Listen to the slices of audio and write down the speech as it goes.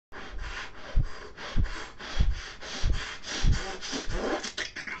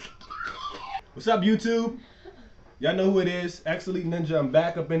What's up, YouTube? Y'all know who it is. X-Elite Ninja. I'm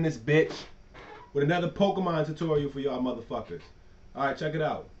back up in this bitch with another Pokemon tutorial for y'all motherfuckers. Alright, check it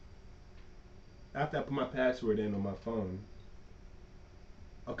out. After I put my password in on my phone.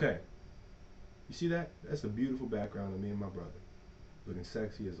 Okay. You see that? That's a beautiful background of me and my brother. Looking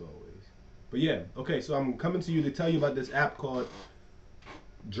sexy as always. But yeah, okay, so I'm coming to you to tell you about this app called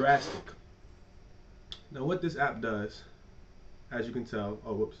DraStic. Now what this app does, as you can tell,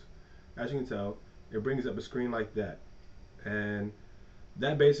 as you can tell, it brings up a screen like that. And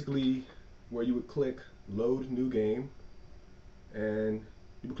that basically where you would click load new game, and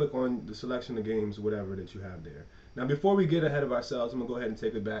you would click on the selection of games, whatever that you have there. Now before we get ahead of ourselves, I'm gonna go ahead and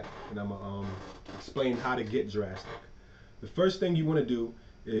take it back, and I'm gonna explain how to get DraStic. The first thing you want to do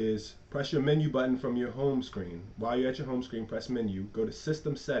is press your menu button from your home screen. While you're at your home screen, press menu, go to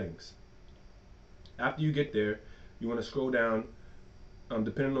system settings. After you get there, you want to scroll down,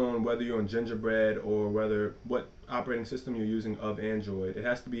 depending on whether you're on Gingerbread or what operating system you're using of Android. It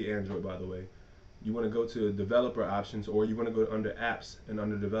has to be Android, by the way. You want to go to developer options, or you want to go under apps, and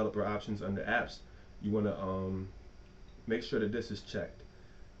under developer options, under apps, you want to make sure that this is checked.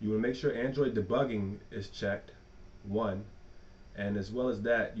 You want to make sure Android debugging is checked, 1, and as well as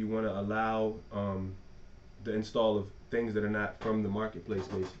that, you want to allow the install of things that are not from the marketplace,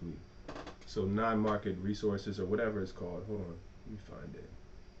 basically. So non-market resources or whatever it's called. Hold on, let me find it.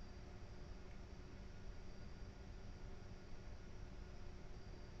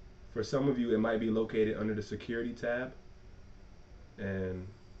 For some of you, it might be located under the security tab, and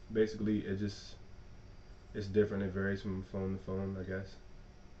basically it's different. It varies from phone to phone, I guess.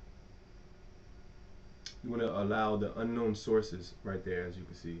 You want to allow the unknown sources right there, as you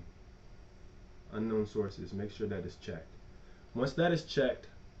can see. Unknown sources, make sure that is checked. Once that is checked,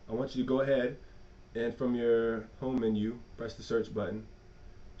 I want you to go ahead and from your home menu, press the search button.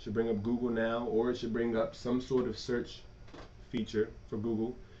 It should bring up Google now, or it should bring up some sort of search feature for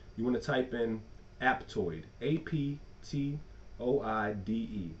Google. You want to type in Aptoide, A-P-T-O-I-D-E,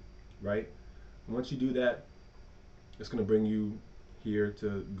 right? And once you do that, it's going to bring you here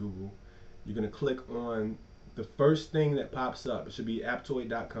to Google. You're going to click on the first thing that pops up. It should be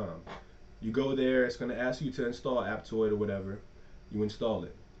aptoide.com. You go there, it's going to ask you to install Aptoide or whatever. You install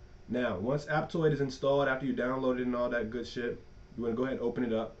it. Now, once Aptoide is installed, after you download it and all that good shit, you want to go ahead and open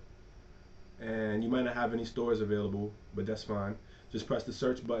it up. And you might not have any stores available, but that's fine. Just press the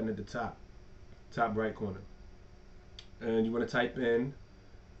search button at the top right corner. And you want to type in,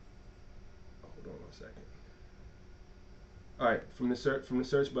 hold on 1 second. Alright, from the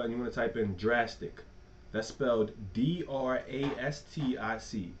search button, you want to type in DraStic. That's spelled D-R-A-S-T-I-C.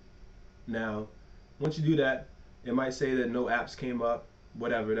 Now, once you do that, it might say that no apps came up.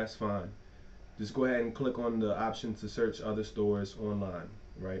 Whatever, that's fine. Just go ahead and click on the option to search other stores online,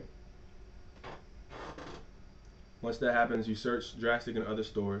 right? Once that happens, you search DraStic in other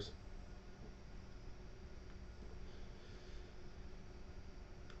stores.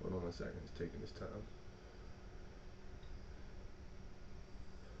 Hold on 1 second, it's taking this time.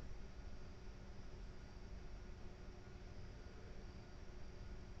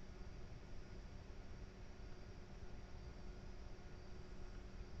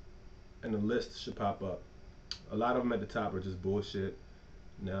 And the list should pop up. A lot of them at the top are just bullshit.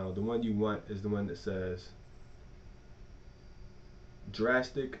 Now the one you want is the one that says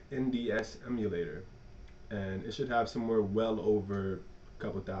DraStic NDS Emulator, and it should have somewhere well over a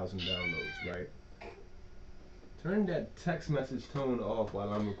couple thousand downloads, right? Turn that text message tone off while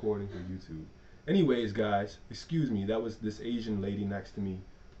I'm recording for YouTube. Anyways, guys, excuse me, that was this Asian lady next to me.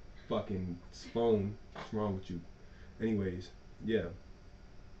 Fucking phone, what's wrong with you? Anyways, yeah.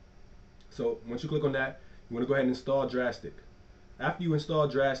 So once you click on that, you want to go ahead and install DraStic. After you install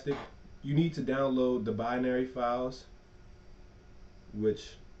DraStic, you need to download the binary files,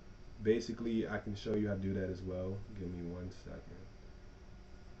 which basically I can show you how to do that as well. Give me 1 second.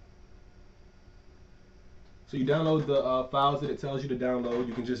 So you download the files that it tells you to download.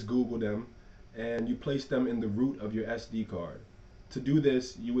 You can just Google them, and you place them in the root of your SD card. To do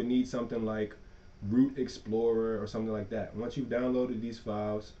this, you would need something like Root Explorer or something like that. Once you've downloaded these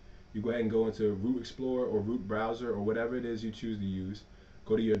files, you go ahead and go into Root Explorer or Root Browser or whatever it is you choose to use.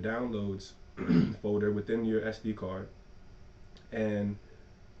 Go to your downloads folder within your SD card and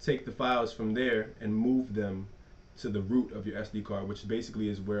take the files from there and move them to the root of your SD card, which basically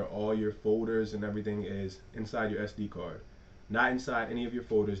is where all your folders and everything is inside your SD card. Not inside any of your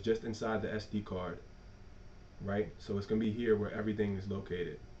folders, just inside the SD card, right? So it's going to be here where everything is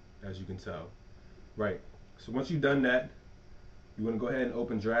located, as you can tell. Right, so once you've done that, you want to go ahead and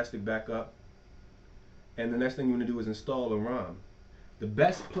open DraStic back up, and the next thing you want to do is install a ROM. The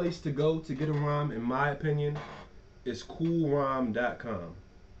best place to go to get a ROM, in my opinion, is coolrom.com.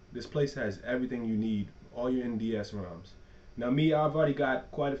 This place has everything you need, all your NDS ROMs. Now me, I've already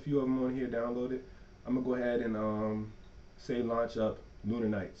got quite a few of them on here downloaded. I'm gonna go ahead and say launch up Lunar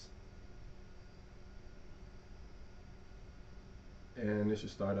Nights. And it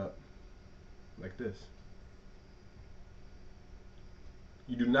should start up like this.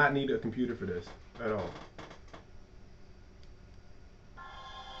 You do not need a computer for this at all.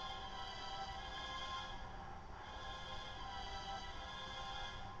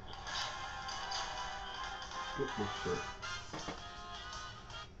 Skip this shit.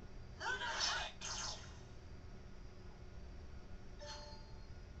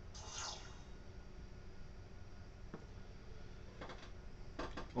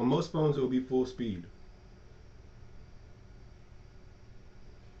 On most phones, it will be full speed.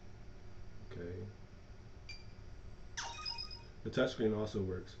 Okay. The touchscreen also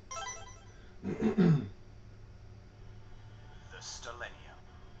works. The Stellenium,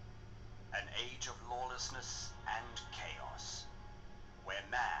 an age of lawlessness and chaos, where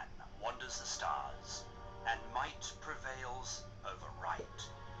man wanders the stars and might prevails over right.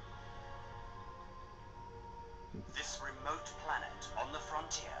 This remote planet on the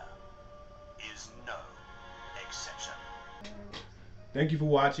frontier is no exception. Thank you for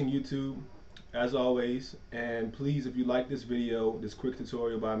watching, YouTube, as always, and please, if you like this video, this quick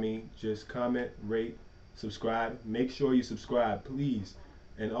tutorial by me, just comment, rate, subscribe. Make sure you subscribe, please.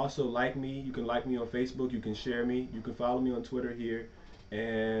 And also like me. You can like me on Facebook, you can share me, you can follow me on Twitter here,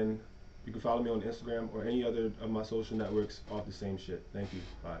 and you can follow me on Instagram or any other of my social networks off the same shit. Thank you.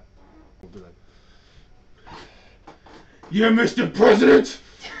 Bye. Yeah, Mr. President,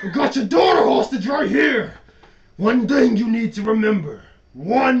 I got your daughter hostage right here. One thing you need to remember.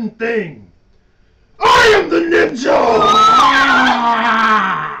 One thing. I am the ninja!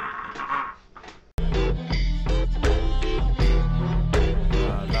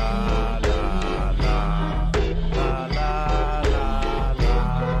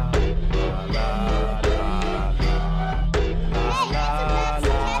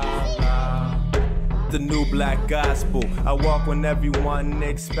 The new black gospel. I walk when everyone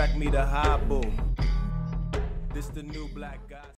expect me to hobble. This the new black gospel.